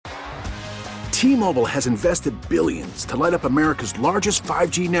T-Mobile has invested billions to light up America's largest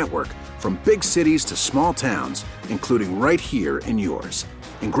 5G network, from big cities to small towns, including right here in yours.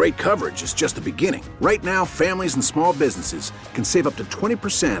 And great coverage is just the beginning. Right now, families and small businesses can save up to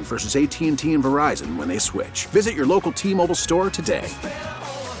 20% versus AT&T and Verizon when they switch. Visit your local T-Mobile store today.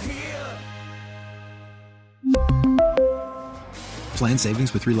 Plan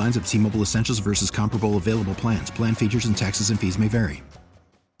savings with 3 lines of T-Mobile Essentials versus comparable available plans. Plan features and taxes and fees may vary.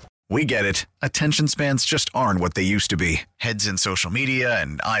 We get it. Attention spans just aren't what they used to be. Heads in social media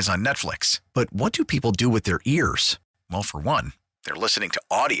and eyes on Netflix. But what do people do with their ears? Well, for one, they're listening to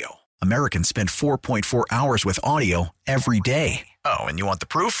audio. Americans spend 4.4 hours with audio every day. Oh, and you want the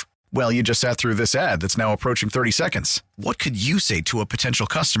proof? Well, you just sat through this ad that's now approaching 30 seconds. What could you say to a potential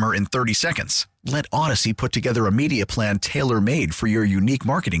customer in 30 seconds? Let Odyssey put together a media plan tailor-made for your unique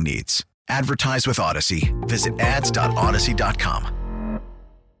marketing needs. Advertise with Odyssey. Visit ads.odyssey.com.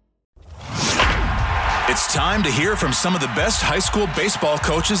 It's time to hear from some of the best high school baseball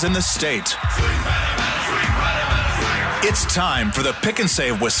coaches in the state. It's time for the Pick and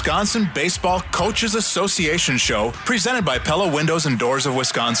Save Wisconsin Baseball Coaches Association show, presented by Pella Windows and Doors of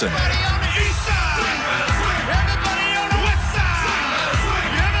Wisconsin.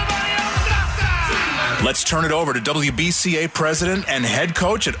 Let's turn it over to WBCA president and head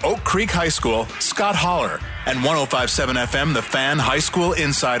coach at Oak Creek High School, Scott Holler, and 105.7 FM, The Fan High School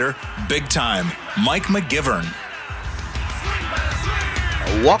insider, big time, Mike McGivern.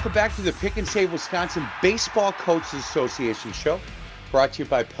 Welcome back to the Pick and Save Wisconsin Baseball Coaches Association show, brought to you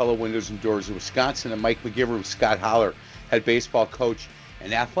by Pella Windows and Doors of Wisconsin. And Mike McGivern with Scott Holler, head baseball coach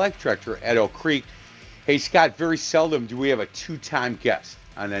and athletic director at Oak Creek. Hey, Scott, very seldom do we have a two-time guest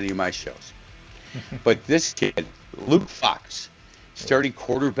on any of my shows. But this kid, Luke Fox, starting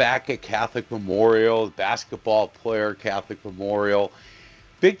quarterback at Catholic Memorial, basketball player, Catholic Memorial,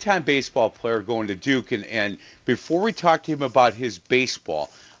 big-time baseball player going to Duke. And before we talk to him about his baseball,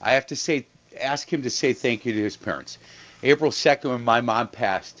 I have to ask him to say thank you to his parents. April 2nd, when my mom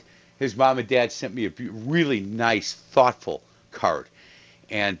passed, his mom and dad sent me a really nice, thoughtful card.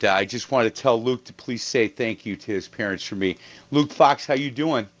 And I just want to tell Luke to please say thank you to his parents for me. Luke Fox, how you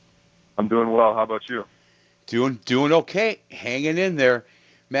doing? I'm doing well. How about you? Doing okay. Hanging in there.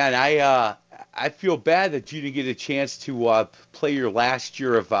 Man, I feel bad that you didn't get a chance to play your last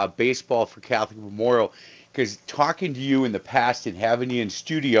year of baseball for Catholic Memorial, because talking to you in the past and having you in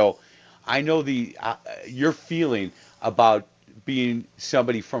studio, I know your feeling about being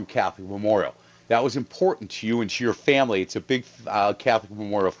somebody from Catholic Memorial. That was important to you and to your family. It's a big Catholic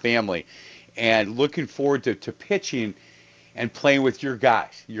Memorial family. And looking forward to pitching and playing with your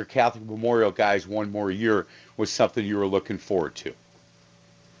guys, your Catholic Memorial guys, one more year was something you were looking forward to.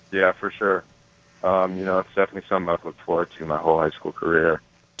 Yeah, for sure. It's definitely something I've looked forward to my whole high school career.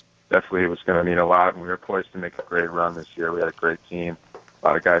 Definitely it was going to mean a lot, and we were poised to make a great run this year. We had a great team, a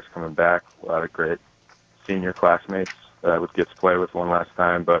lot of guys coming back, a lot of great senior classmates that I would get to play with one last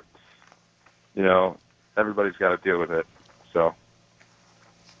time. But, everybody's got to deal with it. So.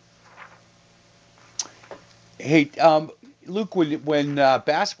 Hey, Luke, when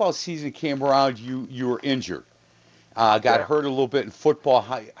basketball season came around, you were injured. Got hurt a little bit in football.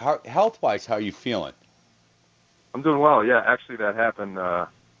 Health-wise, how are you feeling? I'm doing well. Yeah, actually that happened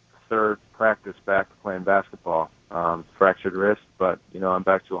third practice back to playing basketball. Fractured wrist, but, I'm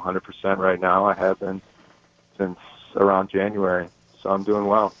back to 100% right now. I have been since around January, so I'm doing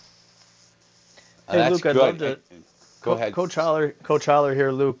well. Hey, Luke, I'd love to... Go ahead. Coach Holler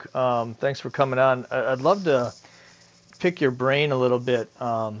here, Luke. Thanks for coming on. I'd love to pick your brain a little bit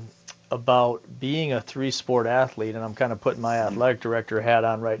about being a three-sport athlete, and I'm kind of putting my athletic director hat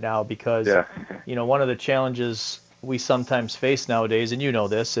on right now because, one of the challenges we sometimes face nowadays, and you know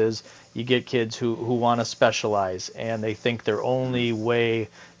this, is you get kids who want to specialize, and they think their only way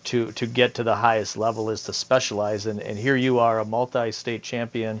to get to the highest level is to specialize. And here you are, a multi-state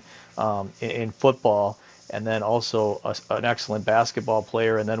champion in football, and then also an excellent basketball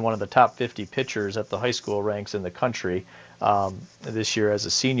player, and then one of the top 50 pitchers at the high school ranks in the country this year as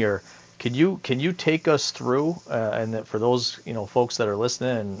a senior. Can you take us through, and for those folks that are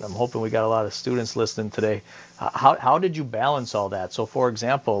listening, and I'm hoping we got a lot of students listening today, how did you balance all that? So, for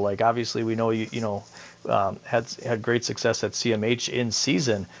example, like obviously we know you had great success at CMH in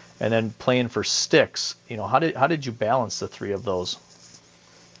season, and then playing for Sticks. How did you balance the three of those?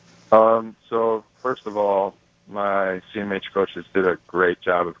 So first of all, my CMH coaches did a great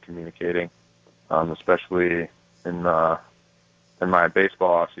job of communicating, especially in my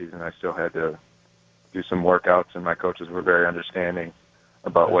baseball off season. I still had to do some workouts, and my coaches were very understanding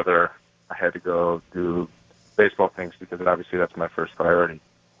about whether I had to go do baseball things because obviously that's my first priority.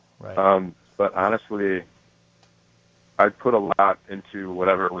 Right. but honestly, I'd put a lot into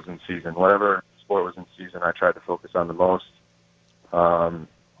whatever was in season. Whatever sport was in season, I tried to focus on the most.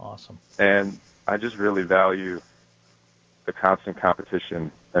 Awesome. And I just really value the constant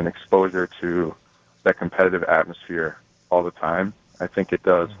competition and exposure to that competitive atmosphere all the time. I think it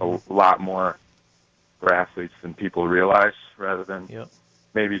does a lot more for athletes than people realize, rather than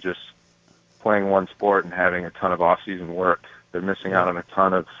maybe just playing one sport and having a ton of off-season work. They're missing out on a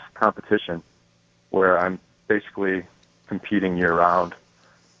ton of competition where I'm basically competing year-round.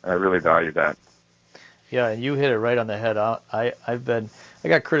 I really value that. Yeah, and you hit it right on the head. I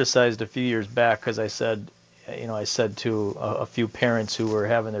got criticized a few years back because I said to a few parents who were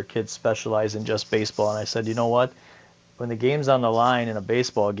having their kids specialize in just baseball, and I said, you know what? When the game's on the line in a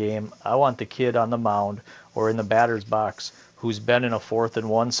baseball game, I want the kid on the mound or in the batter's box who's been in a 4th and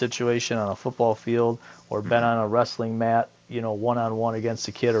 1 situation on a football field, or been on a wrestling mat, one-on-one against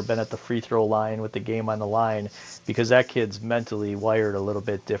a kid, or been at the free throw line with the game on the line, because that kid's mentally wired a little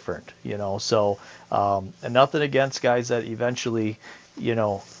bit different, So, and nothing against guys that eventually,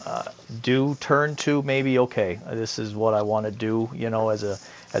 do turn to maybe, okay, this is what I want to do,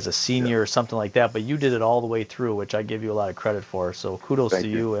 as a senior or something like that. But you did it all the way through, which I give you a lot of credit for. So kudos to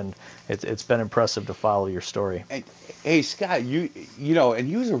you, and it's been impressive to follow your story. And, hey, Scott, you know, and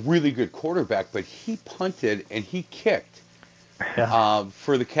he was a really good quarterback, but he punted and he kicked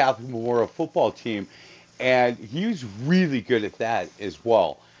for the Catholic Memorial football team, and he was really good at that as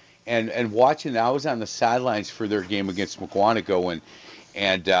well. And watching, I was on the sidelines for their game against Mukwonago,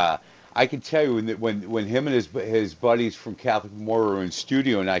 and I can tell you when him and his buddies from Catholic Memorial were in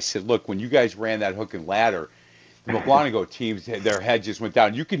studio, and I said, look, when you guys ran that hook and ladder, the Mukwonago teams, their head just went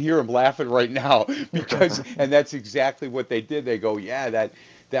down. You can hear them laughing right now and that's exactly what they did. They go, yeah,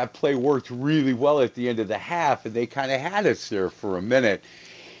 that play worked really well at the end of the half, and they kind of had us there for a minute.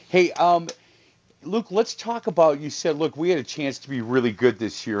 Hey, Luke, let's talk about, you said, look, we had a chance to be really good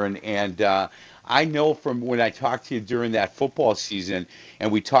this year, and I know from when I talked to you during that football season,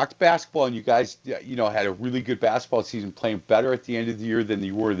 and we talked basketball, and you guys, had a really good basketball season, playing better at the end of the year than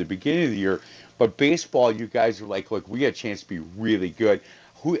you were at the beginning of the year. But baseball, you guys were like, look, we had a chance to be really good.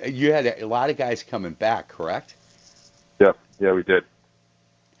 You had a lot of guys coming back, correct? Yeah, we did.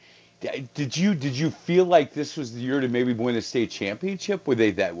 Did you feel like this was the year to maybe win a state championship?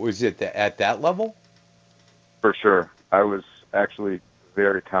 Was it at that level? For sure. I was actually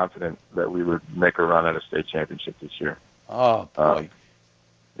very confident that we would make a run at a state championship this year. Oh boy.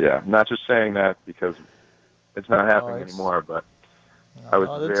 Yeah, not just saying that because it's not happening anymore, but I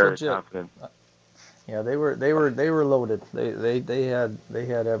was very confident. Yeah, they were loaded. They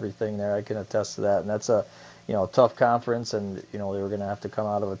had everything there. I can attest to that, and that's a tough conference, and they were going to have to come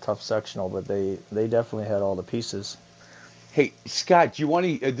out of a tough sectional, but they definitely had all the pieces. Hey, Scott, do you want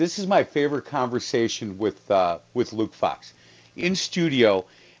to? This is my favorite conversation with Luke Fox. In studio,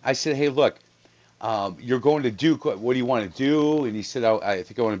 I said, hey, look, you're going to Duke. What do you want to do? And he said, I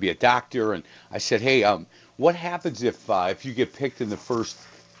think I want to be a doctor. And I said, hey, what happens if you get picked in the first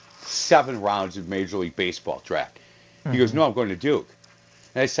 7 rounds of Major League Baseball draft? He goes, no, I'm going to Duke.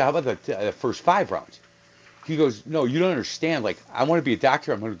 And I said, how about the first 5 rounds? He goes, no, you don't understand. Like, I want to be a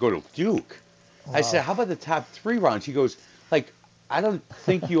doctor. I'm going to go to Duke. Wow. I said, how about the top 3 rounds? He goes, like, I don't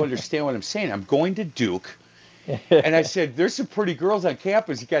think you understand what I'm saying. I'm going to Duke. And I said, there's some pretty girls on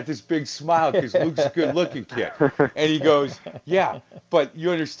campus. He got this big smile because Luke's a good-looking kid. And he goes, yeah, but you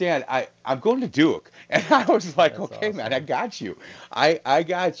understand, I'm going to Duke. And I was like, that's okay, awesome. Man, I got you. I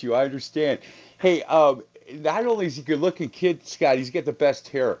got you. I understand. Hey, not only is he a good-looking kid, Scott, he's got the best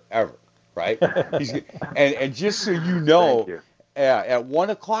hair ever, right? And just so you know, at 1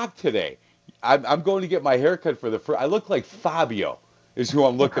 o'clock today, I'm going to get my haircut for the first. I look like Fabio is who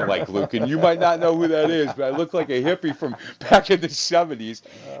I'm looking like, Luke. And you might not know who that is, but I look like a hippie from back in the 70s.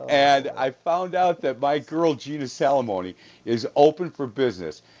 And I found out that my girl, Gina Salamone, is open for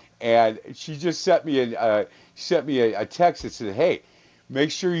business. And she just sent me a text that said, hey, make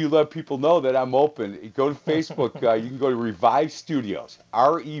sure you let people know that I'm open. Go to Facebook. You can go to Revive Studios,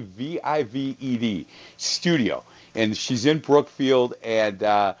 REVIVED Studio. And she's in Brookfield, and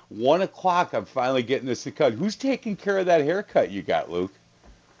 1 o'clock, I'm finally getting this to cut. Who's taking care of that haircut you got, Luke?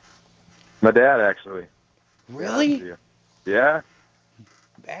 My dad, actually. Really? Yeah.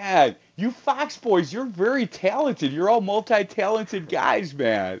 Man, you Fox boys, you're very talented. You're all multi-talented guys,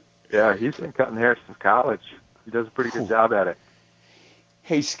 man. Yeah, he's been cutting hair since college. He does a pretty good job at it.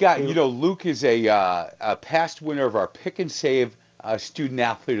 Hey, Scott, Luke is a past winner of our Pick and Save Student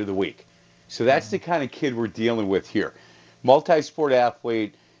Athlete of the Week. So that's the kind of kid we're dealing with here. Multi-sport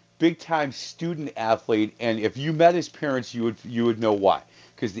athlete, big-time student athlete, and if you met his parents, you would know why.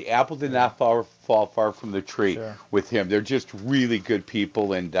 because the apple did not fall far from the tree with him. They're just really good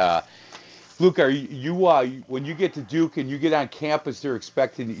people. And Luke, are you when you get to Duke and you get on campus, they're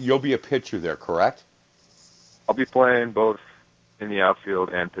expecting you'll be a pitcher there, correct? I'll be playing both in the outfield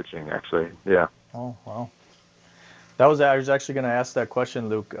and pitching, actually. Yeah. Oh, wow. I was actually going to ask that question,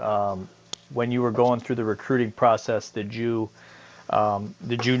 Luke. When you were going through the recruiting process, did you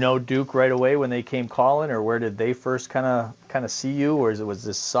know Duke right away when they came calling, or where did they first kind of see you, or was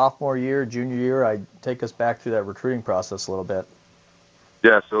this sophomore year, junior year? Take us back through that recruiting process a little bit.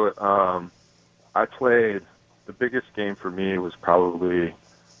 Yeah. So I played. The biggest game for me was probably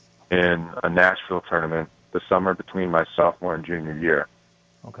in a Nashville tournament the summer between my sophomore and junior year.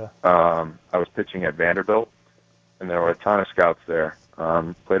 Okay. I was pitching at Vanderbilt, and there were a ton of scouts there.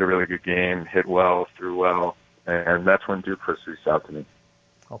 Played a really good game, hit well, threw well, and that's when Duke first reached out to me.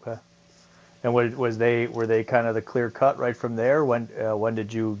 Okay. And were they kind of the clear cut right from there? When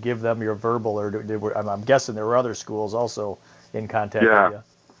did you give them your verbal, or I'm guessing there were other schools also in contact with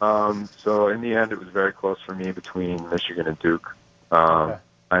you? So in the end, it was very close for me between Michigan and Duke. I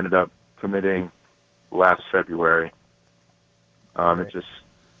ended up committing last February. It just,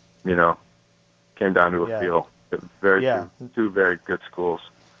 came down to a feel. Two very good schools.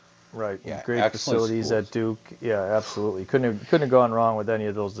 Right. Yeah, great facilities schools at Duke. Yeah, absolutely. Couldn't have gone wrong with any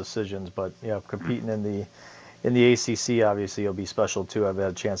of those decisions. But competing in the ACC, obviously, will be special too. I've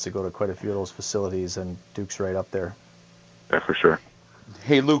had a chance to go to quite a few of those facilities, and Duke's right up there. Yeah, for sure.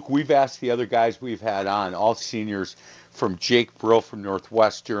 Hey, Luke, we've asked the other guys we've had on, all seniors, from Jake Brill from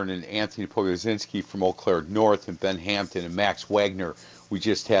Northwestern and Anthony Pogozinski from Eau Claire North and Ben Hampton and Max Wagner we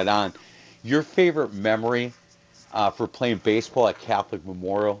just had on. Your favorite memory for playing baseball at Catholic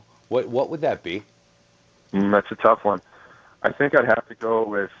Memorial, what would that be? That's a tough one. I think I'd have to go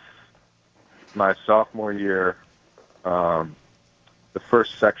with my sophomore year, the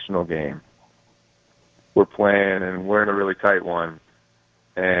first sectional game. We're playing, and we're in a really tight one.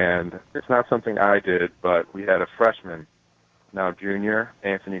 And it's not something I did, but we had a freshman, now junior,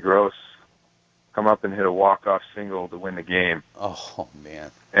 Anthony Gross, come up and hit a walk-off single to win the game. Oh,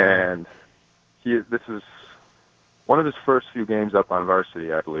 man. And this is one of his first few games up on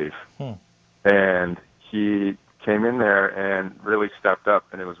varsity, I believe. And he came in there and really stepped up,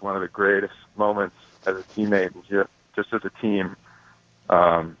 and it was one of the greatest moments as a teammate, and just as a team.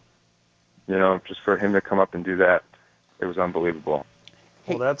 Just for him to come up and do that, it was unbelievable.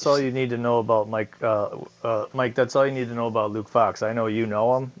 Well, that's all you need to know about Mike. Mike, that's all you need to know about Luke Fox. I know you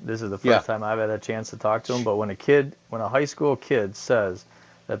know him. This is the first time I've had a chance to talk to him. But when a high school kid says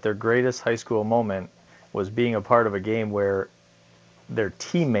that their greatest high school moment was being a part of a game where their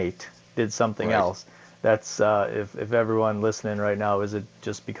teammate did something else, that's if everyone listening right now is it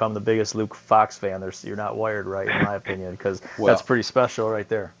just become the biggest Luke Fox fan, you're not wired right, in my opinion, because that's pretty special right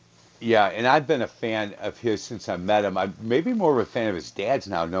there. Yeah, and I've been a fan of his since I met him. I'm maybe more of a fan of his dad's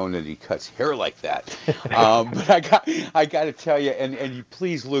now, knowing that he cuts hair like that. But I got to tell you, and you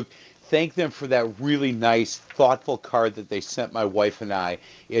please, Luke, thank them for that really nice, thoughtful card that they sent my wife and I.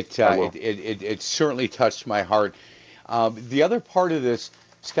 It certainly touched my heart. The other part of this,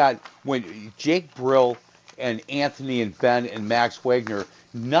 Scott, when Jake Brill and Anthony and Ben and Max Wagner,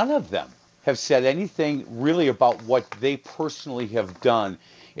 none of them have said anything really about what they personally have done.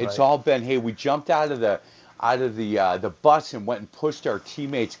 It's all been, hey, we jumped out of the bus and went and pushed our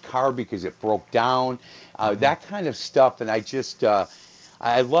teammate's car because it broke down, that kind of stuff. And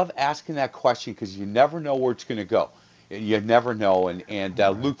I love asking that question because you never know where it's going to go. You never know. And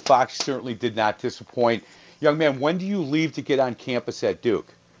Luke Fox certainly did not disappoint. Young man, when do you leave to get on campus at Duke?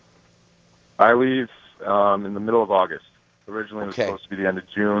 I leave in the middle of August. Originally it was supposed to be the end of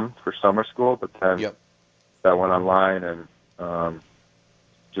June for summer school, but then that went online and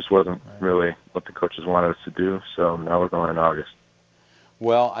just wasn't really what the coaches wanted us to do, so now we're going in August.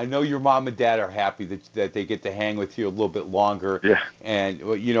 Well, I know your mom and dad are happy that they get to hang with you a little bit longer. Yeah. And,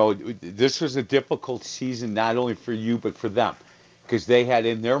 this was a difficult season not only for you but for them because they had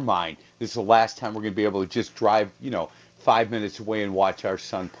in their mind, this is the last time we're going to be able to just drive, 5 minutes away and watch our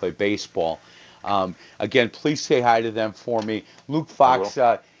son play baseball. Again, please say hi to them for me. Luke Fox,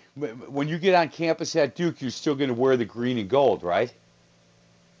 when you get on campus at Duke, you're still going to wear the green and gold, right?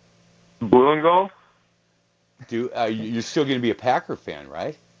 Blue and gold? You're still going to be a Packer fan,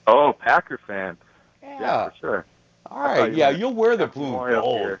 right? Oh, Packer fan. Yeah, for sure. All right, you'll wear the blue and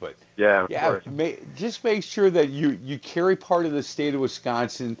gold, but of course. Just make sure that you carry part of the state of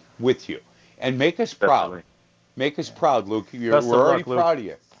Wisconsin with you, and make us proud. Make us proud, Luke. We're already proud of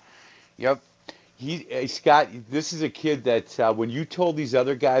you. Yep. Scott, this is a kid that when you told these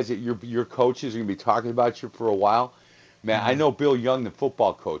other guys that your coaches are going to be talking about you for a while, Man, I know Bill Young, the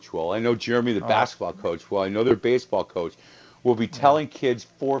football coach, will. I know Jeremy, the basketball coach, will. I know their baseball coach will be telling kids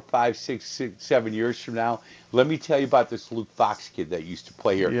 4, 5, 6, 7 years from now, let me tell you about this Luke Fox kid that used to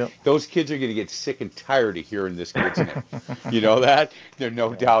play here. Yep. Those kids are going to get sick and tired of hearing this kid's name. You know that? There's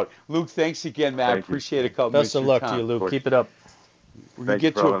no doubt. Luke, thanks again, man. I appreciate a couple minutes. Best of luck to you, Luke. Keep it up. We're going to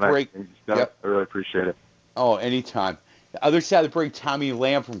get to a break. Yep. I really appreciate it. Oh, anytime. The other side of the break, Tommy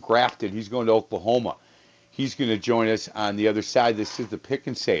Lamb from Grafton. He's going to Oklahoma. He's going to join us on the other side. This is the Pick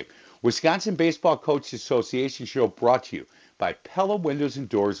and Save Wisconsin Baseball Coaches Association show, brought to you by Pella Windows and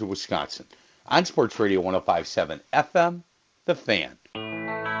Doors of Wisconsin on Sports Radio 105.7 FM, The Fan.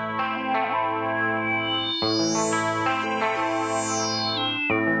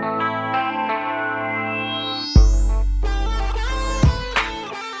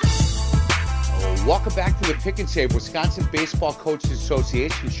 Welcome back to the Pick and Save Wisconsin Baseball Coaches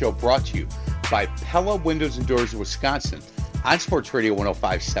Association show, brought to you by Pella Windows and Doors of Wisconsin on Sports Radio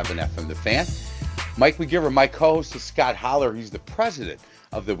 105.7 FM, The Fan. Mike McGivern, my co-host, is Scott Holler. He's the president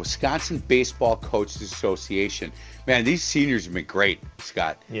of the Wisconsin Baseball Coaches Association. Man, these seniors have been great,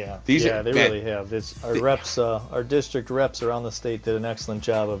 Scott. Yeah, they really have. Our district reps around the state did an excellent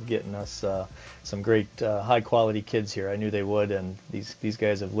job of getting us some great high-quality kids here. I knew they would, and these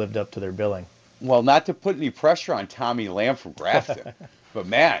guys have lived up to their billing. Well, not to put any pressure on Tommy Lamb from Grafton, but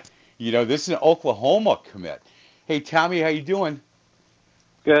man, this is an Oklahoma commit. Hey, Tommy, how you doing?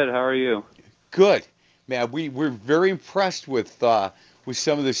 Good. How are you? Good, man. We're very impressed with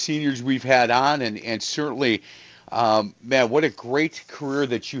some of the seniors we've had on, and certainly, man, what a great career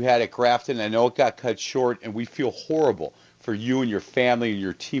that you had at Grafton. I know it got cut short, and we feel horrible for you and your family and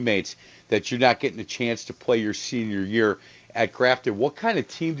your teammates that you're not getting a chance to play your senior year at Grafton. What kind of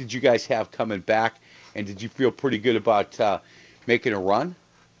team did you guys have coming back, and did you feel pretty good about making a run?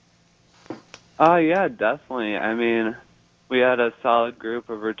 Yeah, definitely. I mean, we had a solid group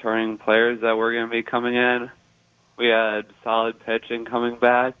of returning players that were going to be coming in. We had solid pitching coming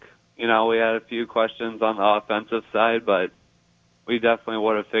back. We had a few questions on the offensive side, but we definitely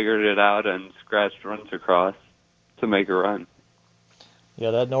would have figured it out and scratched runs across to make a run.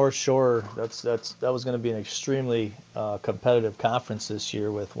 Yeah, that North Shore, that was going to be an extremely competitive conference this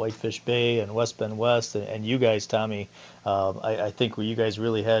year with Whitefish Bay and West Bend West, and you guys, Tommy. I think you guys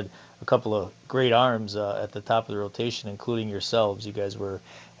really had a couple of great arms at the top of the rotation, including yourselves. You guys were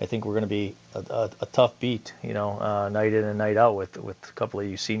going to be a tough beat, night in and night out with a couple of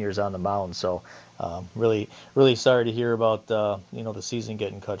you seniors on the mound. So really, really sorry to hear about the season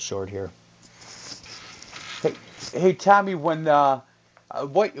getting cut short here. Hey, Tommy, when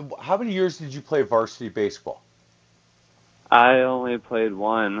how many years did you play varsity baseball? I only played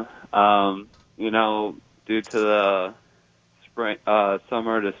one. Due to the spring,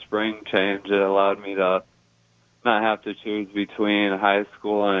 summer to spring change, it allowed me to not have to choose between high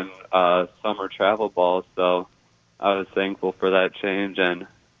school and summer travel ball. So I was thankful for that change, and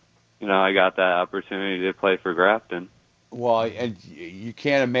I got that opportunity to play for Grafton. Well, and you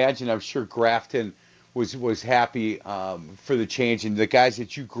can't imagine. I'm sure Grafton was happy for the change, and the guys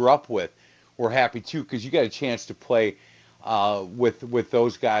that you grew up with were happy too, because you got a chance to play with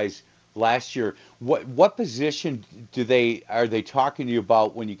those guys last year. What position are they talking to you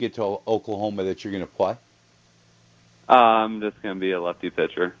about when you get to Oklahoma that you're going to play? I'm just going to be a lefty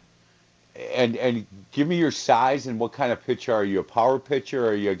pitcher. And give me your size and what kind of pitcher are you? A power pitcher,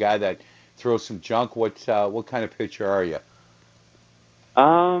 or are you a guy that throws some junk? What kind of pitcher are you?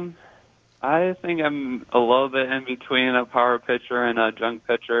 I think I'm a little bit in between a power pitcher and a junk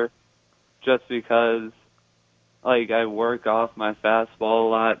pitcher, just because, I work off my fastball a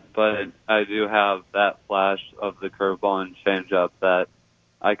lot, but I do have that flash of the curveball and changeup that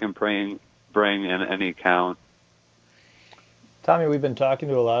I can bring in any count. Tommy, we've been talking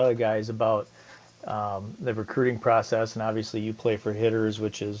to a lot of the guys about the recruiting process, and obviously you play for Hitters,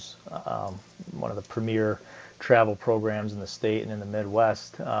 which is one of the premier travel programs in the state and in the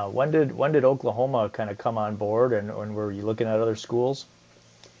Midwest. When did Oklahoma kind of come on board, and were you looking at other schools?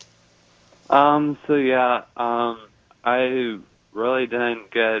 I really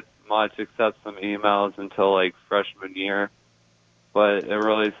didn't get much except some emails until freshman year, but it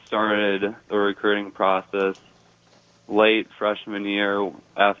really started the recruiting process late freshman year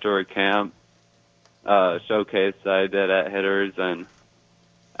after a camp showcase that I did at Hitters, and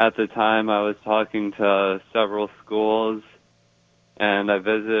at the time I was talking to several schools, and I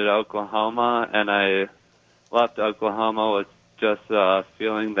visited Oklahoma, and I left Oklahoma with just a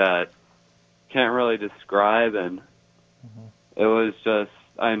feeling that can't really describe, and it was just,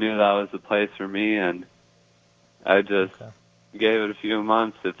 I knew that was the place for me, and I just gave it a few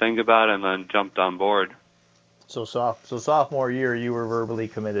months to think about it and then jumped on board. So sophomore year, you were verbally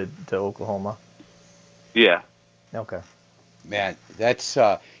committed to Oklahoma. Yeah. Okay. Man, that's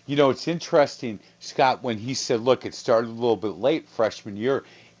it's interesting, Scott, when he said, "Look, it started a little bit late freshman year,"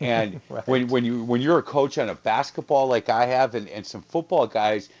 and Right. when you're a coach on a basketball like I have, and some football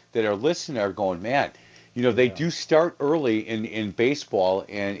guys that are listening are going, "Man, they do start early in baseball,"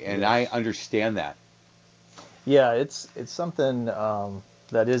 and Yes. I understand that. Yeah, it's something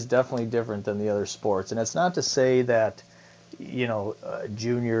that is definitely different than the other sports, and it's not to say that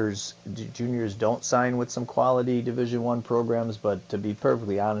juniors don't sign with some quality Division I programs, but to be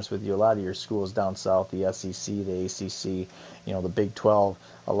perfectly honest with you, a lot of your schools down south, the SEC, the ACC, the Big 12,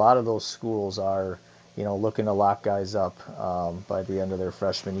 a lot of those schools are looking to lock guys up by the end of their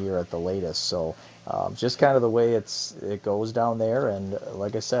freshman year at the latest. So just kind of the way it goes down there, and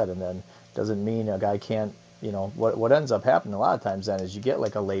like I said, and then doesn't mean a guy can't. What ends up happening a lot of times then is you get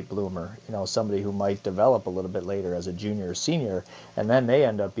like a late bloomer, somebody who might develop a little bit later as a junior or senior, and then they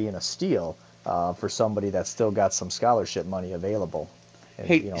end up being a steal for somebody that's still got some scholarship money available. And,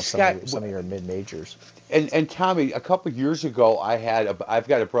 Hey, Scott, some of your mid-majors. And Tommy, a couple of years ago, I've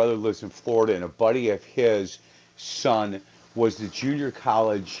got a brother who lives in Florida, and a buddy of his son was the junior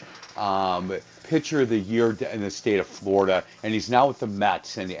college pitcher of the year in the state of Florida, and he's now with the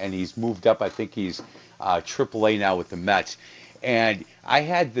Mets, and he's moved up. I think he's AAA now with the Mets. And I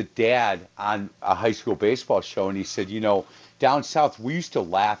had the dad on a high school baseball show, and he said, down south, we used to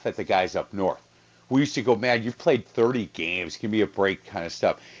laugh at the guys up north. We used to go, "Man, you played 30 games, give me a break," kind of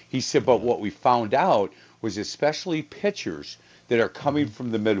stuff. He said, but what we found out was especially pitchers that are coming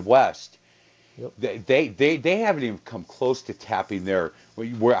from the Midwest, Yep. they haven't even come close to tapping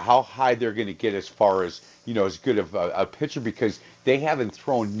how high they're going to get as far as as good of a pitcher, because they haven't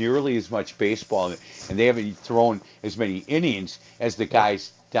thrown nearly as much baseball and they haven't thrown as many innings as the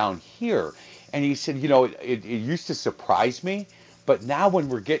guys down here. And he said, it used to surprise me, but now when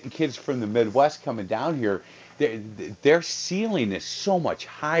we're getting kids from the Midwest coming down here, their ceiling is so much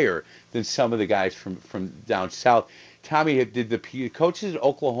higher than some of the guys from down south. Tommy, did the coaches at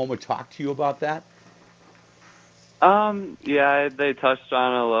Oklahoma talk to you about that? Yeah, they touched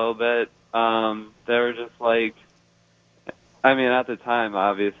on it a little bit. They were just like, at the time,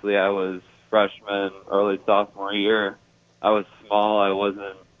 obviously, I was freshman, early sophomore year. I was small. I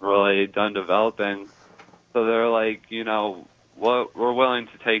wasn't really done developing. So they're like, we're willing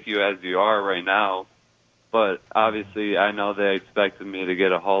to take you as you are right now. But obviously, I know they expected me to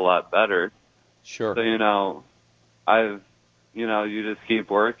get a whole lot better. Sure. So, you just keep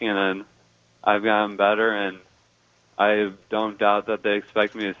working, and I've gotten better, and I don't doubt that they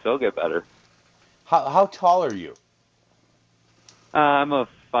expect me to still get better. How tall are you? I'm a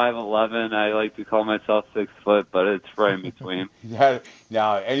 5'11". I like to call myself 6 foot, but it's right in between.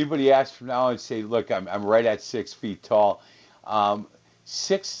 Now, anybody asks from now and say, "Look, I'm right at 6 feet tall."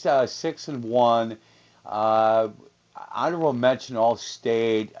 6'1". Honorable mention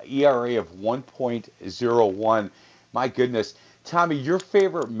All-State, ERA of 1.01. My goodness. Tommy, your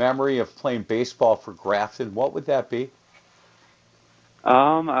favorite memory of playing baseball for Grafton, what would that be?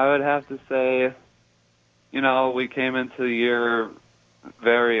 I would have to say, we came into the year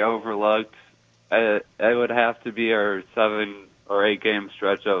very overlooked. It would have to be our 7 or 8 game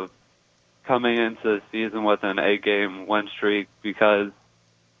stretch of coming into the season with an 8-game win streak, because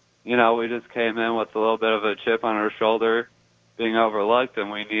we just came in with a little bit of a chip on our shoulder, being overlooked,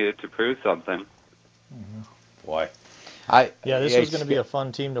 and we needed to prove something. Mm-hmm. Boy. This was going to be a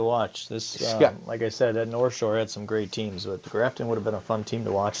fun team to watch. This, like I said, at North Shore had some great teams, but Grafton would have been a fun team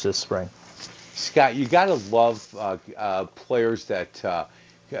to watch this spring. Scott, you got to love players that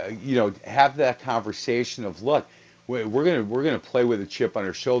have that conversation of, look, we're gonna play with a chip on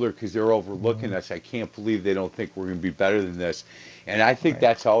our shoulder because they're overlooking us. I can't believe they don't think we're going to be better than this. And I think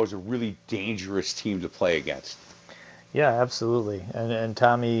that's always a really dangerous team to play against. Yeah, absolutely. And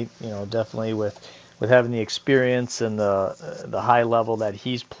Tommy, definitely with having the experience and the high level that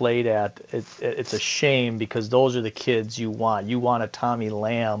he's played at, it's a shame, because those are the kids you want. You want a Tommy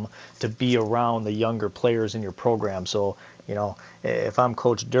Lamb to be around the younger players in your program. So, if I'm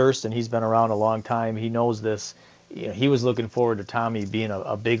Coach Durst and he's been around a long time, he knows this. He was looking forward to Tommy being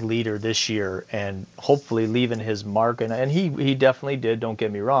a big leader this year and hopefully leaving his mark. And he definitely did, don't get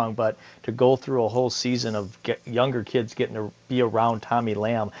me wrong, but to go through a whole season of younger kids getting to be around Tommy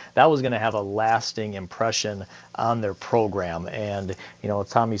Lamb, that was going to have a lasting impression on their program. And,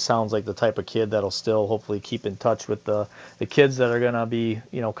 Tommy sounds like the type of kid that'll still hopefully keep in touch with the kids that are going to be,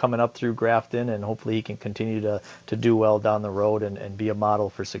 coming up through Grafton, and hopefully he can continue to do well down the road and be a model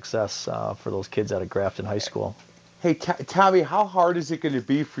for success for those kids out of Grafton High School. Hey, Tommy, how hard is it going to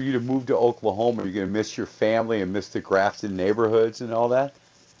be for you to move to Oklahoma? Are you going to miss your family and miss the Grafton neighborhoods and all that?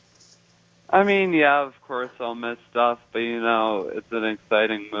 I mean, yeah, of course I'll miss stuff, but it's an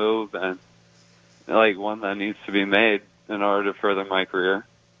exciting move and like one that needs to be made in order to further my career.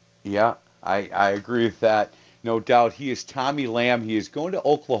 Yeah, I agree with that. No doubt. He is Tommy Lamb. He is going to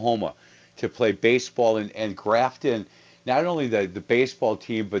Oklahoma to play baseball, and Grafton, not only the baseball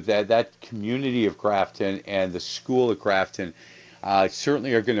team, but that community of Grafton and the school of Grafton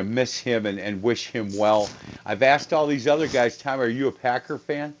certainly are going to miss him and wish him well. I've asked all these other guys, Tom, are you a Packer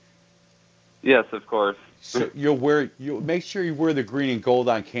fan? Yes, of course. So you'll make sure you wear the green and gold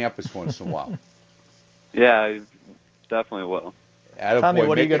on campus once in a while. Yeah, I definitely will. Tommy,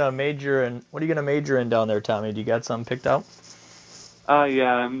 what are you going to major in? What are you going to major in down there, Tommy? Do you got something picked out?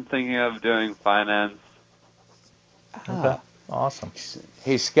 Yeah, I'm thinking of doing finance. Okay. Awesome.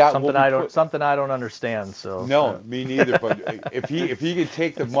 Hey, Scott, something I don't understand. So no, me neither. But if he could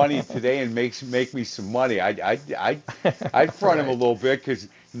take the money today and make me some money, I'd front him a little bit, because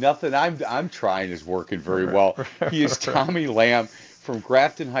nothing I'm trying is working very well. He is Tommy Lamb from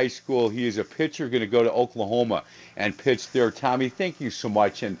Grafton High School. He is a pitcher going to go to Oklahoma and pitch there. Tommy, thank you so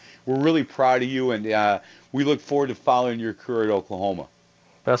much, and we're really proud of you, and we look forward to following your career at Oklahoma.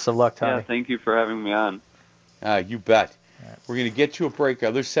 Best of luck, Tommy. Yeah, thank you for having me on. You bet. Right. We're going to get to a break.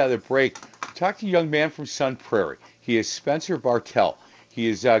 Other side of the break, talk to a young man from Sun Prairie. He is Spencer Bartell. He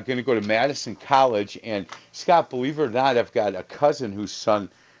is going to go to Madison College. And, Scott, believe it or not, I've got a cousin whose son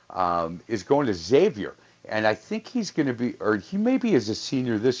is going to Xavier. And I think he's going to be, or he maybe is a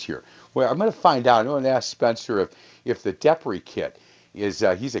senior this year. Well, I'm going to find out. I'm going to ask Spencer if the Depry kid is,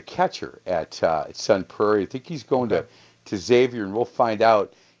 he's a catcher at Sun Prairie. I think he's going to Xavier, and we'll find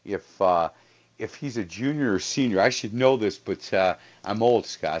out if he's a junior or senior. I should know this, but I'm old,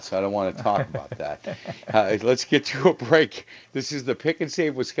 Scott, so I don't want to talk about that. Let's get to a break. This is the Pick and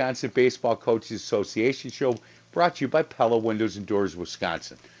Save Wisconsin Baseball Coaches Association show, brought to you by Pella Windows and Doors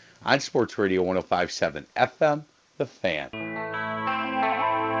Wisconsin, on Sports Radio 105.7 FM, The Fan.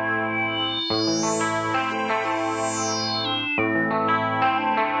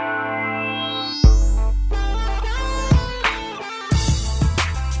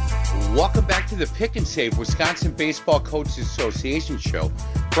 Welcome back to the Pick and Save Wisconsin Baseball Coaches Association show,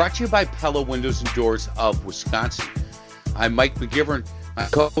 brought to you by Pella Windows and Doors of Wisconsin. I'm Mike McGivern. My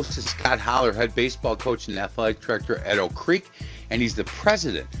co-host is Scott Holler, head baseball coach and athletic director at Oak Creek, and he's the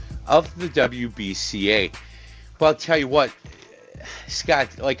president of the WBCA. Well, I'll tell you what,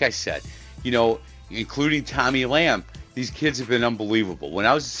 Scott, like I said, including Tommy Lamb, these kids have been unbelievable. When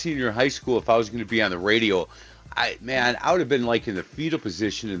I was a senior in high school, if I was going to be on the radio, I would have been like in the fetal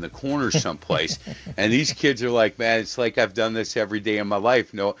position in the corner someplace. And these kids are like, man, it's like I've done this every day of my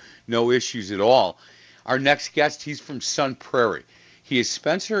life. No issues at all. Our next guest, he's from Sun Prairie. He is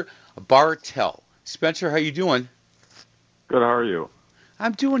Spencer Bartell. Spencer, how you doing? Good, how are you?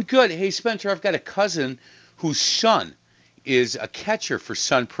 I'm doing good. Hey, Spencer, I've got a cousin whose son is a catcher for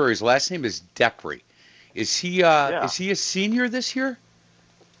Sun Prairie. His last name is Depry. Is he a senior this year?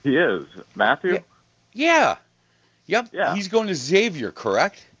 He is. Matthew? Yeah. Yep. Yeah. He's going to Xavier,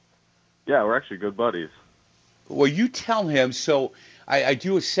 correct? Yeah, we're actually good buddies. Well, you tell him. So I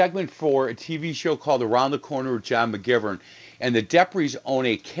do a segment for a TV show called Around the Corner with John McGivern, and the Deprys own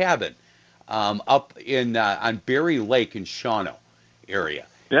a cabin up in on Berry Lake in Shawano area.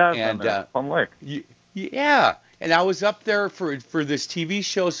 Yeah, and fun lake. Yeah, and I was up there for this TV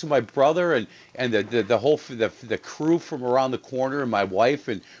show. So my brother and the whole the crew from Around the Corner and my wife,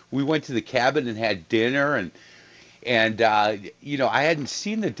 and we went to the cabin and had dinner, and I hadn't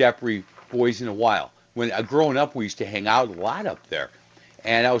seen the Depry boys in a while. When growing up, we used to hang out a lot up there.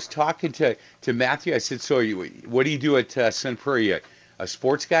 And I was talking to Matthew. I said, so what do you do at Sun Prairie? A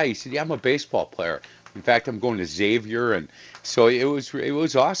sports guy? He said, yeah, I'm a baseball player. In fact, I'm going to Xavier. And so it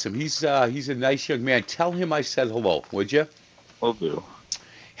was awesome. He's a nice young man. Tell him I said hello, would you? Will do.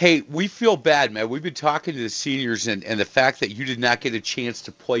 Hey, we feel bad, man. We've been talking to the seniors and the fact that you did not get a chance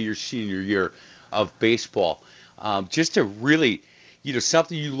to play your senior year of baseball. Just to really,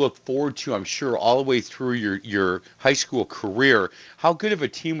 something you look forward to, I'm sure, all the way through your high school career. How good of a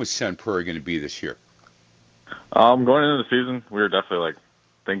team was Sun Prairie going to be this year? Going into the season, we were definitely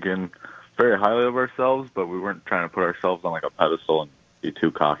thinking very highly of ourselves, but we weren't trying to put ourselves on a pedestal and be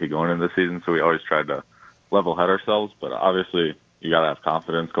too cocky going into the season. So we always tried to level head ourselves. But obviously, you got to have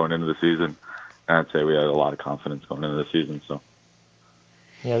confidence going into the season. And I'd say we had a lot of confidence going into the season. So.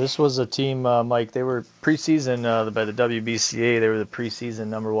 Yeah, this was a team, Mike. They were preseason by the WBCA. They were the preseason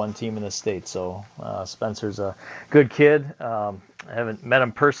 #1 team in the state. So Spencer's a good kid. I haven't met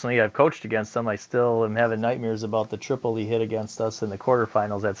him personally. I've coached against him. I still am having nightmares about the triple he hit against us in the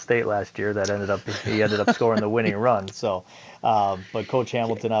quarterfinals at state last year. That he ended up scoring the winning run. So, but Coach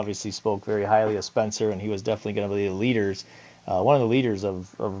Hamilton obviously spoke very highly of Spencer, and he was definitely going to be the leaders. One of the leaders of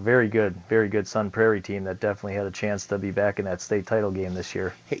a very good Sun Prairie team that definitely had a chance to be back in that state title game this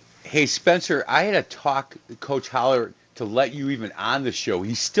year. Hey, Spencer, I had to talk Coach Holler to let you even on the show.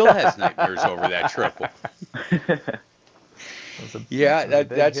 He still has nightmares over that triple. That's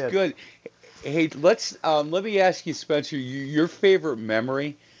hit. Good. Hey, let me ask you, Spencer, your favorite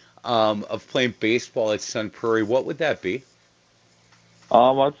memory of playing baseball at Sun Prairie. What would that be?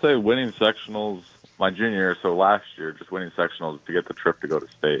 I'd say winning sectionals my junior year, so last year, just winning sectionals to get the trip to go to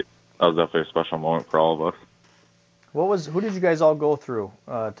state. That was definitely a special moment for all of us. Who did you guys all go through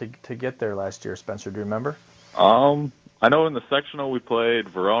to get there last year, Spencer? Do you remember? I know in the sectional we played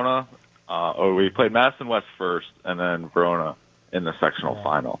Verona, we played Madison West first, and then Verona in the sectional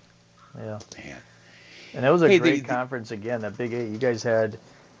final. Yeah. Man. And it was a great conference again, that Big 8. You guys had,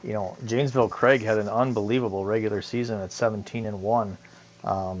 Janesville Craig had an unbelievable regular season at 17-1.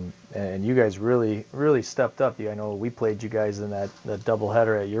 And you guys really, really stepped up. I know we played you guys in that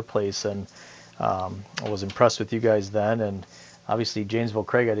doubleheader at your place, and I was impressed with you guys then. And obviously Janesville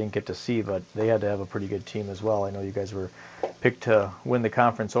Craig I didn't get to see, but they had to have a pretty good team as well. I know you guys were picked to win the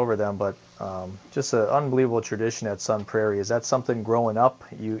conference over them, but just an unbelievable tradition at Sun Prairie. Is that something growing up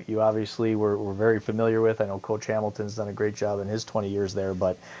you obviously were very familiar with? I know Coach Hamilton's done a great job in his 20 years there,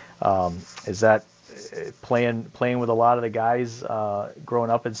 but is that playing with a lot of the guys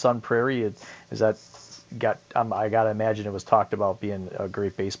growing up in Sun Prairie? Is that I gotta imagine it was talked about being a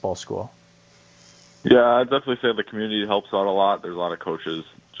great baseball school. Yeah, I'd definitely say the community helps out a lot. There's a lot of coaches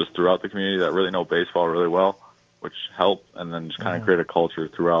just throughout the community that really know baseball really well, which help, and then just kind of create a culture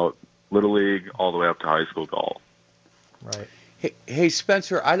throughout Little League all the way up to high school golf. Right. Hey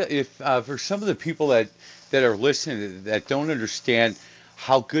Spencer, if for some of the people that are listening that don't understand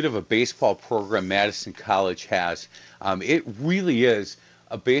how good of a baseball program Madison College has, it really is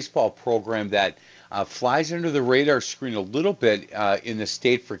a baseball program that flies under the radar screen a little bit in the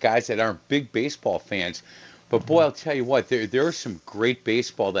state for guys that aren't big baseball fans. But boy, I'll tell you what, there is some great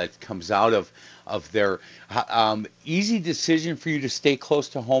baseball that comes out of their easy decision for you to stay close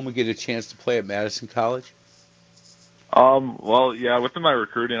to home and get a chance to play at Madison College. Well, yeah, within my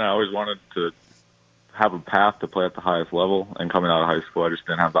recruiting, I always wanted to have a path to play at the highest level, and coming out of high school, I just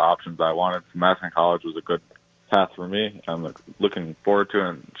didn't have the options I wanted. So Madison College was a good path for me. I'm looking forward to it,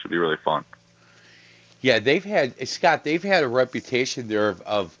 and it should be really fun. Yeah, they've had a reputation there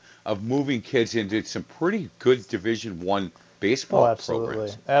of moving kids into some pretty good Division I baseball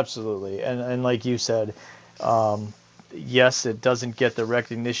programs. Absolutely. And like you said, yes, it doesn't get the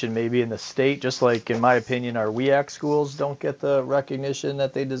recognition maybe in the state, just like, in my opinion, our WEAC schools don't get the recognition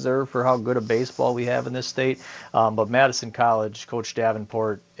that they deserve for how good a baseball we have in this state. But Madison College, Coach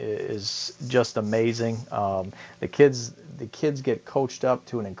Davenport is just amazing. The kids get coached up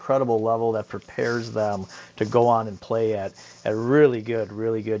to an incredible level that prepares them to go on and play at really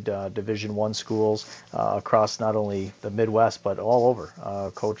good Division I schools across not only the Midwest but all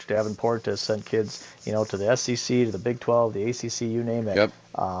over. Coach Davenport has sent kids, to the SEC, to the Big 12, the ACC, you name it. Yep.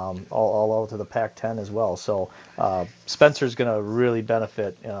 All out to the Pac-10 as well. So Spencer's going to really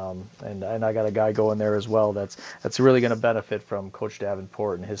benefit, and I got a guy going there as well that's really going to benefit from Coach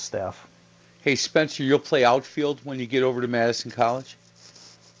Davenport and his staff. Hey, Spencer, you'll play outfield when you get over to Madison College?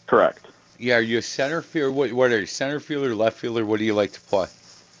 Correct. Yeah, are you a center fielder? What are you, center fielder, left fielder? What do you like to play?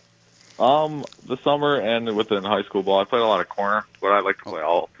 The summer and within high school ball, I played a lot of corner, but I like to play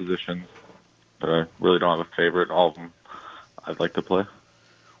all positions. But I really don't have a favorite. All of them I'd like to play.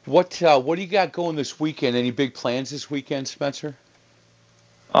 What do you got going this weekend? Any big plans this weekend, Spencer?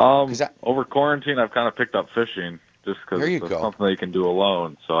 Over quarantine, I've kind of picked up fishing. Just because it's something that you can do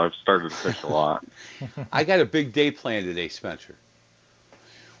alone. So I've started to fish a lot. I got a big day planned today, Spencer.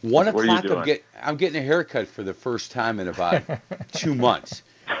 1 o'clock, I'm getting a haircut for the first time in about 2 months.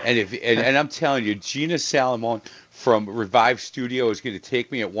 And I'm telling you, Gina Salomon from Revive Studio is going to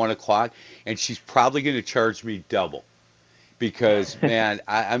take me at 1 o'clock, and she's probably going to charge me double. Because, man,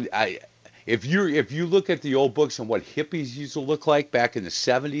 if you look at the old books on what hippies used to look like back in the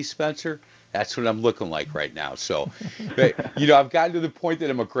 70s, Spencer, that's what I'm looking like right now. So, I've gotten to the point that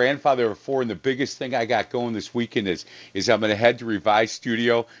I'm a grandfather of 4, and the biggest thing I got going this weekend is I'm going to head to Revive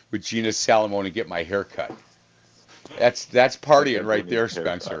Studio with Gina Salomon and get my hair cut. That's partying right there,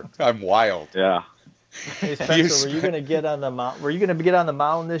 Spencer. I'm wild. Yeah. Hey Spencer, were you going to get on the mound? Were you going to get on the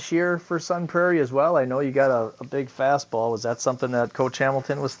mound this year for Sun Prairie as well? I know you got a big fastball. Was that something that Coach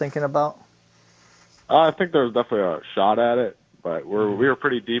Hamilton was thinking about? I think there was definitely a shot at it, but we were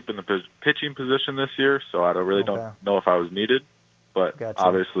pretty deep in the pitching position this year, so I don't know if I was needed. But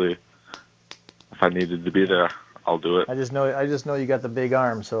obviously, if I needed to be there, I'll do it. I just know you got the big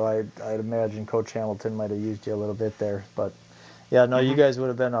arm, so I'd imagine Coach Hamilton might have used you a little bit there. But yeah, no, you guys would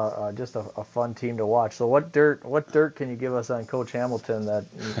have been just a fun team to watch. So what dirt can you give us on Coach Hamilton that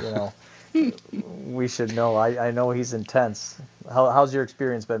we should know? I know he's intense. How's your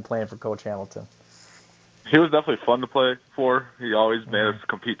experience been playing for Coach Hamilton? He was definitely fun to play for. He always made us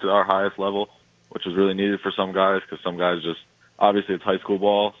compete to our highest level, which was really needed for some guys because some guys just obviously it's high school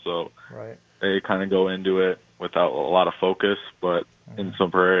ball, so they kind of go into it without a lot of focus. But in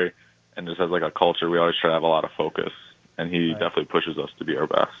Sun Prairie, and just as like a culture, we always try to have a lot of focus, and he definitely pushes us to be our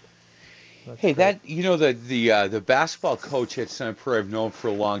best. Hey, that the basketball coach at Sun Prairie I've known for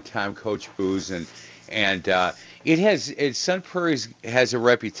a long time, Coach Booz, and Sun Prairie has a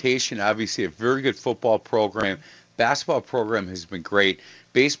reputation, obviously a very good football program. Basketball program has been great.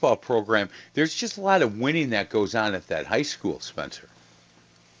 Baseball program, there's just a lot of winning that goes on at that high school, Spencer.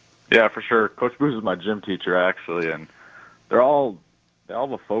 Yeah, for sure. Coach Booz is my gym teacher, actually, and they all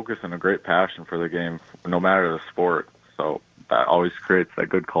have a focus and a great passion for the game, no matter the sport. So that always creates that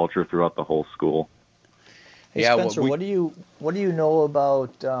good culture throughout the whole school. Hey, Spencer, what do you know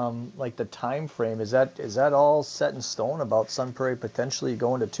about like the time frame? Is that all set in stone about Sun Prairie potentially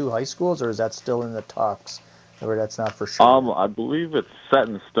going to 2 high schools, or is that still in the talks? Or that's not for sure? I believe it's set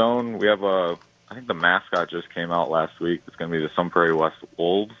in stone. We have I think the mascot just came out last week. It's going to be the Sun Prairie West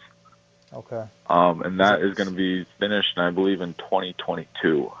Wolves. Okay. And that is going to be finished, I believe, in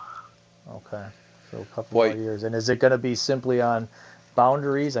 2022. Okay. So a couple more years. And is it going to be simply on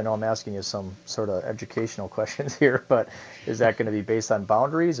boundaries? I know I'm asking you some sort of educational questions here, but is that going to be based on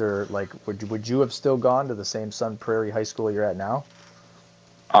boundaries, or like would you have still gone to the same Sun Prairie high school you're at now?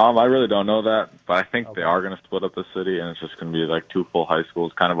 I really don't know that, but I think they are going to split up the city, and it's just going to be like 2 full high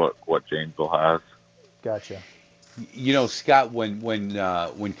schools, kind of what Janesville has. Gotcha. You know, Scott, when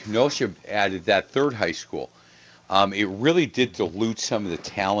Kenosha added that 3rd high school, it really did dilute some of the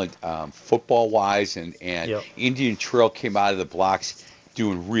talent football-wise, and Indian Trail came out of the blocks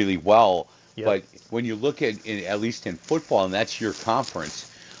doing really well. Yep. But when you look at least in football, and that's your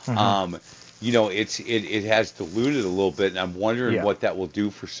conference, it has diluted a little bit, and I'm wondering what that will do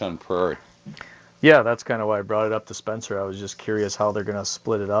for Sun Prairie. Yeah, that's kind of why I brought it up to Spencer. I was just curious how they're going to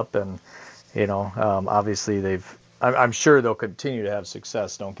split it up, and obviously I'm sure they'll continue to have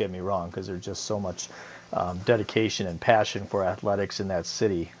success. Don't get me wrong, because there's just so much dedication and passion for athletics in that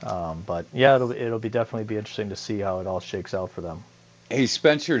city. But yeah, it'll definitely be interesting to see how it all shakes out for them. Hey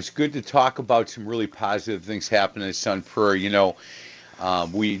Spencer, it's good to talk about some really positive things happening at Sun Prairie.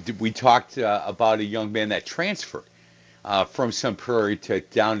 We talked about a young man that transferred from Sun Prairie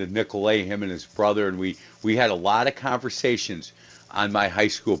down to Nicolet, him and his brother, and we had a lot of conversations on my high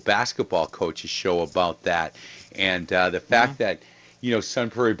school basketball coach's show about that, and the fact that Sun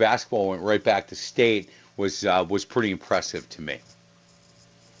Prairie basketball went right back to state was pretty impressive to me.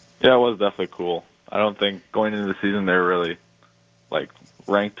 Yeah, it was definitely cool. I don't think going into the season they were really like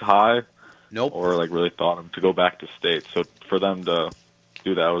ranked high, or like really thought them to go back to state. So for them to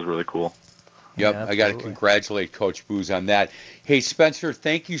do that was really cool. Yep, yeah, I got to congratulate Coach Booz on that. Hey, Spencer,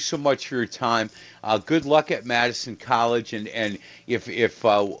 thank you so much for your time. Good luck at Madison College, and if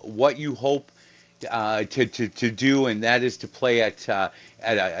what you hope to do, and that is to play at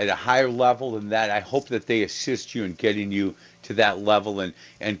a higher level than that, I hope that they assist you in getting you to that level,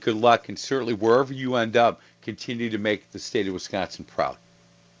 and good luck, and certainly wherever you end up, continue to make the state of Wisconsin proud.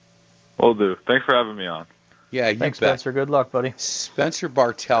 Will do. Thanks for having me on. Yeah, you Thanks, bet. Spencer. Good luck, buddy. Spencer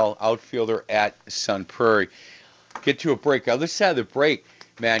Bartell, outfielder at Sun Prairie. Get to a break. On the other side of the break,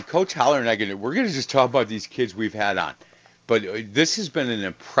 man, Coach Holler and I we're going to just talk about these kids we've had on. But this has been an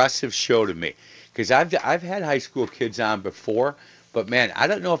impressive show to me, because I've had high school kids on before, but man, I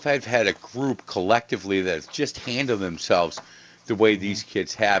don't know if I've had a group collectively that's just handled themselves the way these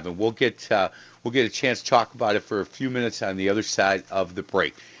kids have. And we'll get a chance to talk about it for a few minutes on the other side of the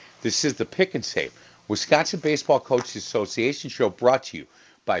break. This is the Pick and Save Wisconsin Baseball Coaches Association show, brought to you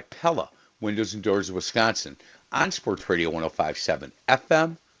by Pella Windows and Doors of Wisconsin on Sports Radio 105.7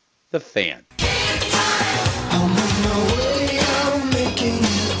 FM, The Fan.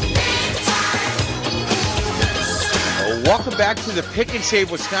 Welcome back to the Pick and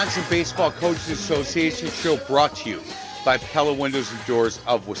Save Wisconsin Baseball Coaches Association show, brought to you by Pella Windows and Doors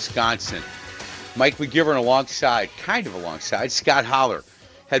of Wisconsin. Mike McGivern alongside Scott Holler,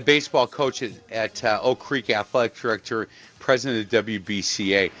 head baseball coach at Oak Creek, athletic director, president of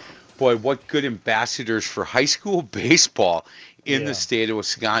WBCA. Boy, what good ambassadors for high school baseball in the state of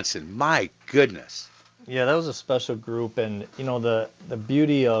Wisconsin. My goodness. Yeah, that was a special group, and the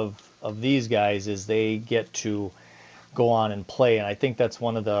beauty of these guys is they get to go on and play, and I think that's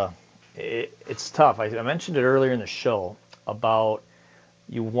one of it's tough. I mentioned it earlier in the show about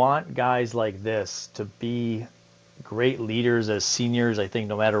you want guys like this to be great leaders as seniors. I think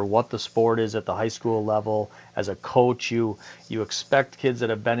no matter what the sport is at the high school level, as a coach, you expect kids that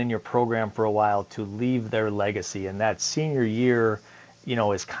have been in your program for a while to leave their legacy, and that senior year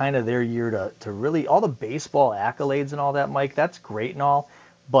is kind of their year to really, all the baseball accolades and all that, Mike, that's great and all,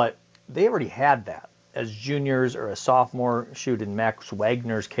 but they already had that as juniors or a sophomore, in Max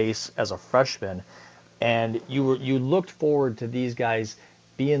Wagner's case as a freshman, and you looked forward to these guys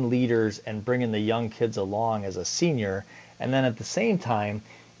being leaders and bringing the young kids along as a senior, and then at the same time,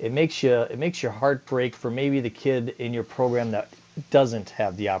 it makes your heart break for maybe the kid in your program that doesn't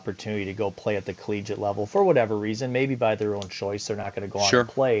have the opportunity to go play at the collegiate level for whatever reason, maybe by their own choice, they're not going to go on and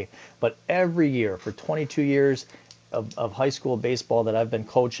play. But every year for 22 years of high school baseball that I've been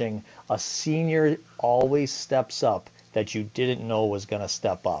coaching, a senior always steps up that you didn't know was going to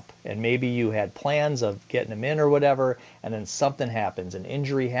step up. And maybe you had plans of getting them in or whatever, and then something happens, an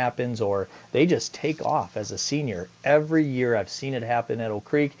injury happens, or they just take off as a senior. Every year I've seen it happen at Oak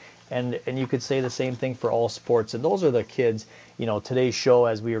Creek, and you could say the same thing for all sports. And those are the kids, today's show,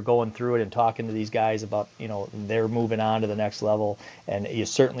 as we were going through it and talking to these guys about, they're moving on to the next level, and you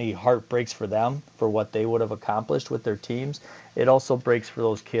certainly heart breaks for them for what they would have accomplished with their teams. It also breaks for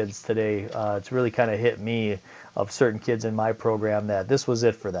those kids today. It's really kind of hit me of certain kids in my program that this was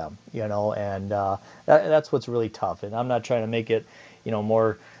it for them, and that's what's really tough. And I'm not trying to make it,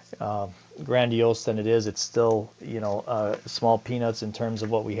 more grandiose than it is. It's still, small peanuts in terms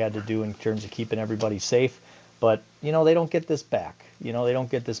of what we had to do in terms of keeping everybody safe. But, they don't get this back. They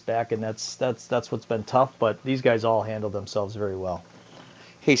don't get this back, and that's what's been tough. But these guys all handled themselves very well.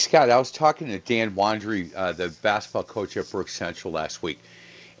 Hey, Scott, I was talking to Dan Wandry, the basketball coach at Brook Central last week,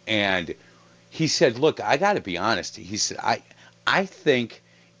 and he said, look, I got to be honest. He said, I think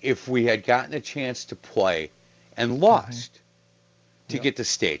if we had gotten a chance to play and lost to get to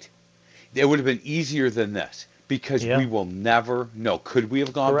state, it would have been easier than this, because we will never know. Could we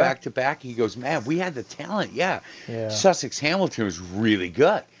have gone back to back? He goes, man, we had the talent. Yeah. Sussex Hamilton was really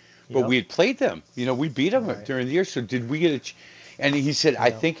good, but we had played them. We beat them during the year. So did we get and he said,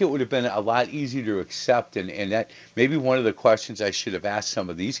 I think it would have been a lot easier to accept. And that maybe one of the questions I should have asked some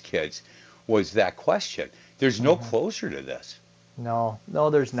of these kids was that question. There's no closure to this. No,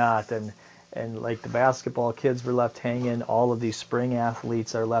 there's not. And like the basketball kids were left hanging, all of these spring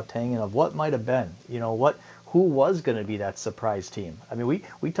athletes are left hanging of what might have been. Who was going to be that surprise team? I mean,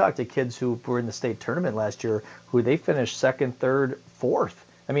 we talked to kids who were in the state tournament last year who they finished second, third, fourth.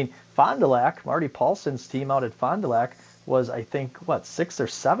 I mean, Fond du Lac, Marty Paulson's team out at Fond du Lac was, I think, 6th or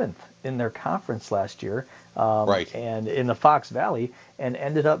 7th in their conference last year, and in the Fox Valley, and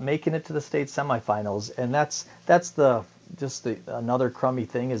ended up making it to the state semifinals. And that's another crummy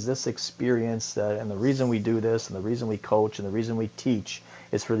thing is this experience, and the reason we do this, and the reason we coach, and the reason we teach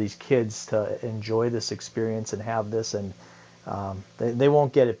is for these kids to enjoy this experience and have this, and they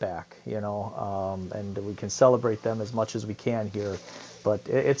won't get it back, and we can celebrate them as much as we can here, but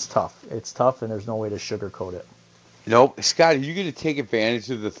it's tough. It's tough, and there's no way to sugarcoat it. Nope. Scott, are you going to take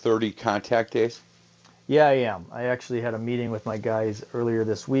advantage of the 30 contact days? Yeah, I am. I actually had a meeting with my guys earlier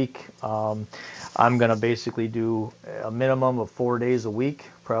this week. I'm going to basically do a minimum of 4 days a week,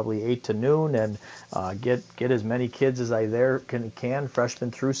 probably 8 to noon, and get as many kids as I can, freshmen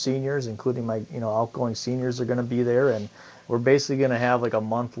through seniors, including my outgoing seniors are going to be there, and we're basically going to have like a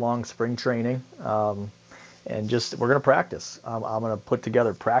month-long spring training. And we're going to practice. I'm going to put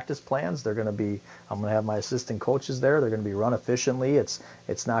together practice plans. I'm going to have my assistant coaches there. They're going to be run efficiently. It's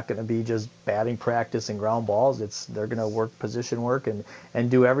not going to be just batting practice and ground balls. They're going to work position work and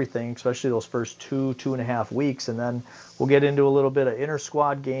do everything, especially those first 2.5 weeks. And then we'll get into a little bit of inter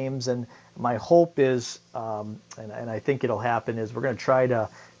squad games. And my hope is, and I think it'll happen, is we're going to try to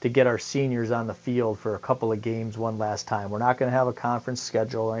get our seniors on the field for a couple of games one last time. We're not going to have a conference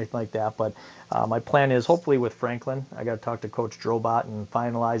schedule or anything like that, but my plan is hopefully with Franklin. I got to talk to Coach Drobot and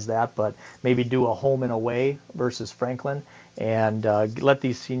finalize that, but maybe do a home and away versus Franklin, and let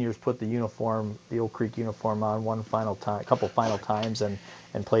these seniors put the Oak Creek uniform on a couple final times, and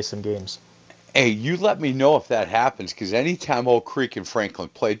play some games. Hey, you let me know if that happens, because anytime Oak Creek and Franklin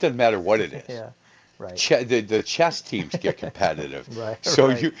play, it doesn't matter what it is. Yeah. Right. The chess teams get competitive. Right. So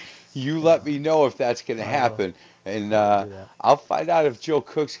right. you let me know if that's going to happen, and I'll find out if Joe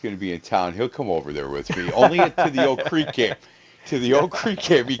Cook's going to be in town. He'll come over there with me. Only to the Oak Creek game. To the Oak Creek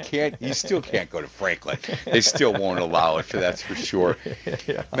game, he still can't go to Franklin. They still won't allow it, that's for sure.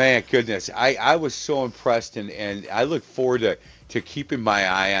 Yeah. Man, goodness, I was so impressed, and I look forward to keeping my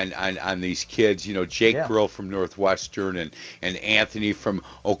eye on these kids. You know, Jake Grill from Northwestern, and Anthony from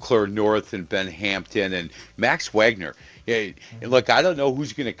Eau Claire North, and Ben Hampton, and Max Wagner. Yeah, and look, I don't know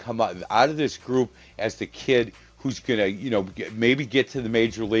who's going to come out of this group as the kid who's gonna, maybe get to the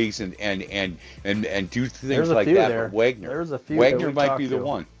major leagues and do things like that. There. But Wagner, There's a few Wagner might be the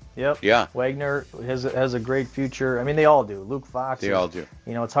one. Yep. Yeah. Wagner has a great future. I mean, they all do. Luke Fox. They all do.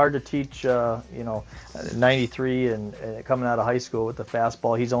 It's hard to teach. 93 and coming out of high school with the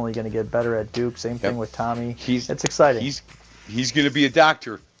fastball. He's only going to get better at Duke. Same thing with Tommy. It's exciting. He's going to be a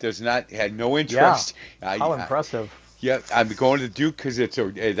doctor. Had no interest. Yeah. How impressive. Yeah, I'm going to Duke because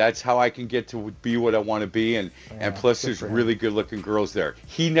that's how I can get to be what I want to be, and plus there's really good-looking girls there.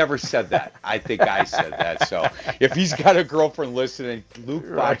 He never said that. I think I said that. So if he's got a girlfriend listening,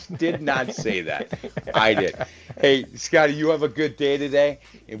 Luke Fox did not say that. I did. Hey, Scotty, you have a good day today,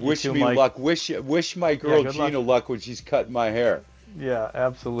 and wish me luck. Wish my girl Gina luck when she's cutting my hair. Yeah,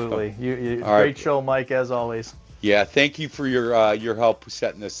 absolutely. Great show, Mike, as always. Yeah, thank you for your help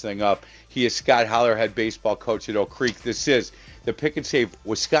setting this thing up. He is Scott Holler, head baseball coach at Oak Creek. This is the Pick and Save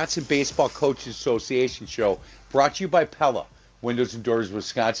Wisconsin Baseball Coaches Association show, brought to you by Pella, Windows and Doors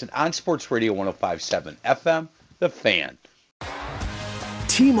Wisconsin, on Sports Radio 105.7 FM, The Fan.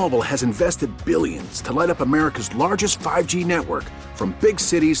 T-Mobile has invested billions to light up America's largest 5G network, from big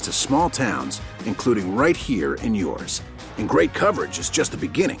cities to small towns, including right here in yours. And great coverage is just the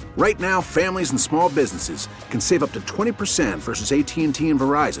beginning. Right now, families and small businesses can save up to 20% versus AT&T and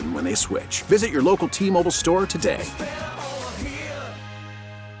Verizon when they switch. Visit your local T-Mobile store today.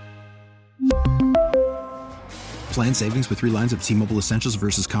 Plan savings with 3 lines of T-Mobile Essentials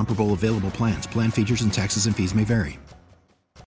versus comparable available plans. Plan features and taxes and fees may vary.